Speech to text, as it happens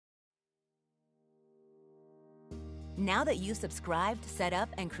Now that you've subscribed, set up,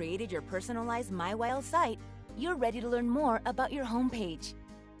 and created your personalized MyYL site, you're ready to learn more about your homepage.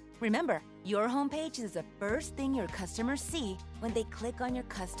 Remember, your homepage is the first thing your customers see when they click on your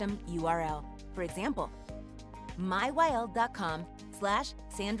custom URL. For example,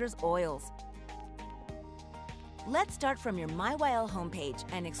 myYL.com/Sandra's Oils. Let's start from your MyYL homepage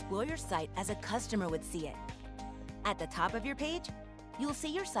and explore your site as a customer would see it. At the top of your page, you'll see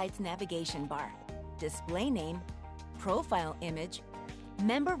your site's navigation bar, display name, profile image,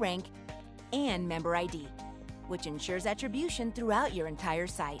 member rank, and member ID, which ensures attribution throughout your entire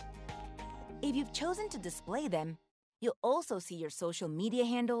site. If you've chosen to display them, you'll also see your social media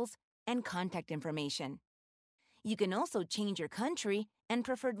handles and contact information. You can also change your country and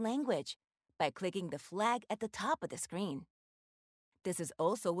preferred language by clicking the flag at the top of the screen. This is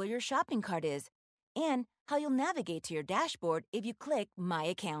also where your shopping cart is and how you'll navigate to your dashboard if you click My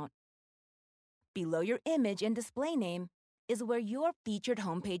Account. Below your image and display name is where your featured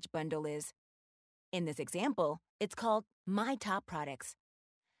homepage bundle is. In this example, it's called My Top Products.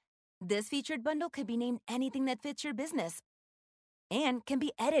 This featured bundle could be named anything that fits your business and can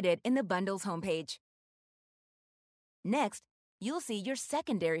be edited in the bundle's homepage. Next, you'll see your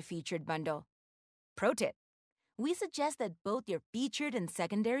secondary featured bundle. Pro tip: we suggest that both your featured and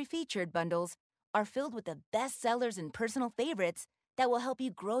secondary featured bundles are filled with the best sellers and personal favorites that will help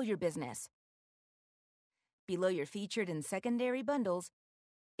you grow your business. Below your featured and secondary bundles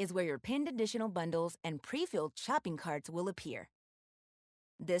is where your pinned additional bundles and pre-filled shopping carts will appear.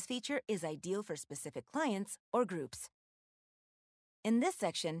 This feature is ideal for specific clients or groups. In this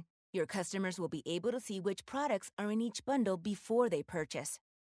section, your customers will be able to see which products are in each bundle before they purchase.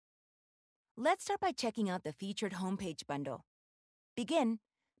 Let's start by checking out the featured homepage bundle. Begin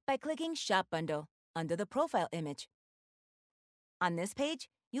by clicking Shop Bundle under the profile image. On this page,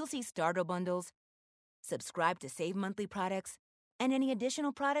 you'll see starter bundles, subscribe to save monthly products, and any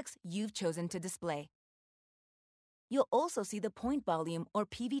additional products you've chosen to display. You'll also see the point volume or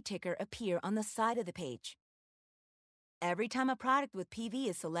PV ticker appear on the side of the page. Every time a product with PV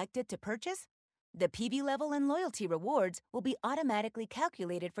is selected to purchase, the PV level and loyalty rewards will be automatically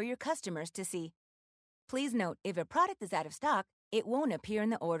calculated for your customers to see. Please note, if a product is out of stock, it won't appear in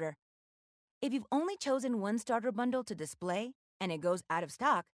the order. If you've only chosen one starter bundle to display and it goes out of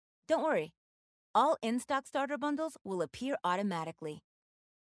stock, don't worry. All in-stock starter bundles will appear automatically.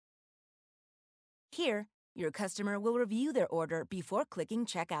 Here, your customer will review their order before clicking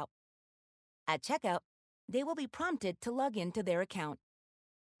Checkout. At checkout, they will be prompted to log into their account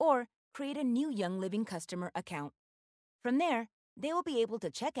or create a new Young Living customer account. From there, they will be able to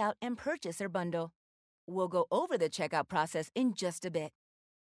check out and purchase their bundle. We'll go over the checkout process in just a bit.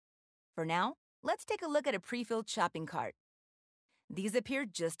 For now, let's take a look at a pre-filled shopping cart. These appear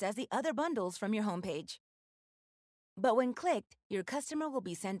just as the other bundles from your homepage. But when clicked, your customer will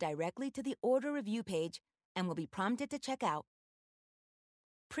be sent directly to the order review page and will be prompted to check out.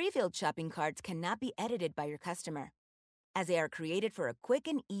 Pre-filled shopping carts cannot be edited by your customer, as they are created for a quick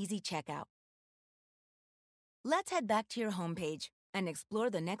and easy checkout. Let's head back to your homepage and explore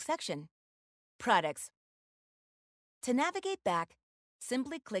the next section, Products. To navigate back,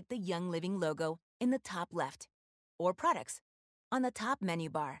 simply click the Young Living logo in the top left, or Products, on the top menu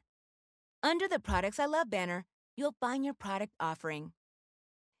bar. Under the Products I Love banner, you'll find your product offering.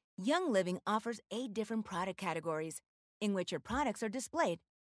 Young Living offers 8 different product categories in which your products are displayed.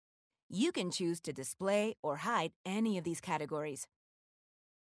 You can choose to display or hide any of these categories.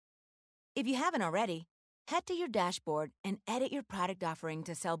 If you haven't already, head to your dashboard and edit your product offering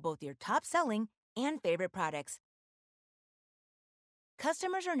to sell both your top-selling and favorite products.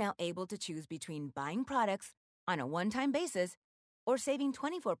 Customers are now able to choose between buying products on a one-time basis or saving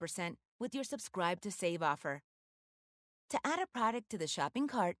 24% with your Subscribe to Save offer. To add a product to the shopping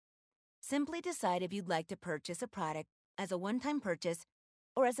cart, simply decide if you'd like to purchase a product as a one-time purchase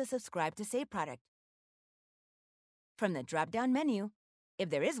or as a Subscribe to Save product. From the drop-down menu, if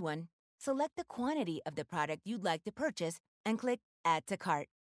there is one, select the quantity of the product you'd like to purchase and click Add to Cart.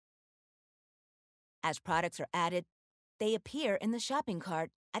 As products are added, they appear in the shopping cart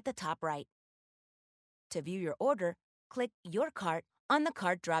at the top right. To view your order, click Your Cart on the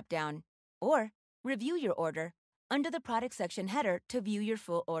cart drop-down, or Review Your Order under the product section header to view your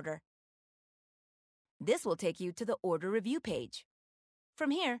full order. This will take you to the order review page.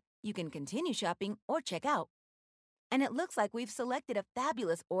 From here, you can continue shopping or check out. And it looks like we've selected a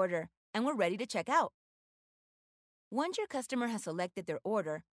fabulous order and we're ready to check out. Once your customer has selected their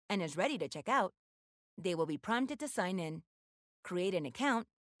order and is ready to check out, they will be prompted to sign in, create an account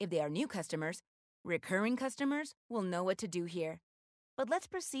if they are new customers. Recurring customers will know what to do here. But let's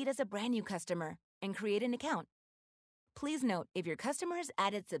proceed as a brand new customer and create an account. Please note, if your customer has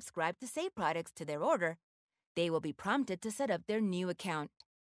added Subscribe to Save products to their order, they will be prompted to set up their new account.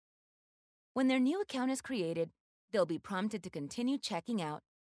 When their new account is created, they'll be prompted to continue checking out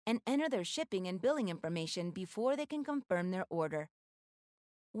and enter their shipping and billing information before they can confirm their order.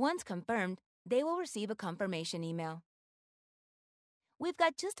 Once confirmed, they will receive a confirmation email. We've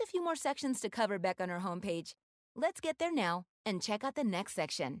got just a few more sections to cover back on our homepage. Let's get there now and check out the next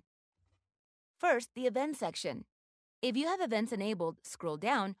section. First, the Events section. If you have events enabled, scroll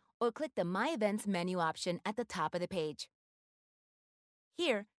down or click the My Events menu option at the top of the page.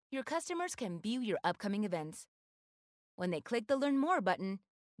 Here, your customers can view your upcoming events. When they click the Learn More button,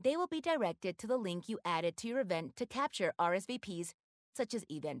 they will be directed to the link you added to your event to capture RSVPs, such as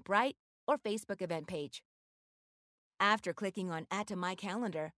Eventbrite or Facebook event page. After clicking on Add to My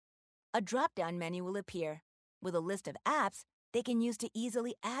Calendar, a drop-down menu will appear with a list of apps they can use to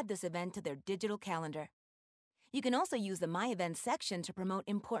easily add this event to their digital calendar. You can also use the My Events section to promote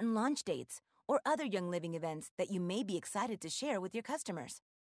important launch dates or other Young Living events that you may be excited to share with your customers.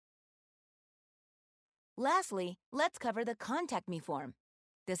 Lastly, let's cover the Contact Me form.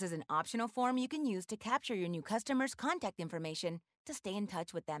 This is an optional form you can use to capture your new customers' contact information to stay in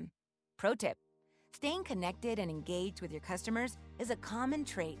touch with them. Pro tip: staying connected and engaged with your customers is a common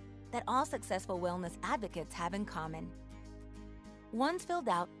trait that all successful wellness advocates have in common. Once filled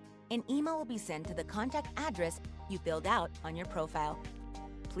out, an email will be sent to the contact address you filled out on your profile.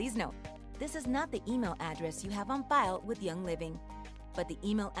 Please note, this is not the email address you have on file with Young Living, but the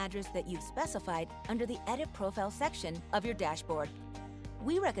email address that you've specified under the Edit Profile section of your dashboard.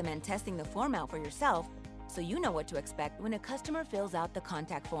 We recommend testing the form out for yourself so you know what to expect when a customer fills out the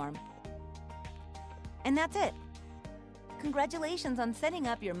contact form. And that's it. Congratulations on setting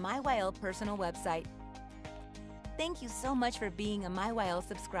up your MyYL personal website. Thank you so much for being a MyYL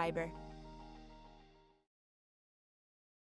subscriber.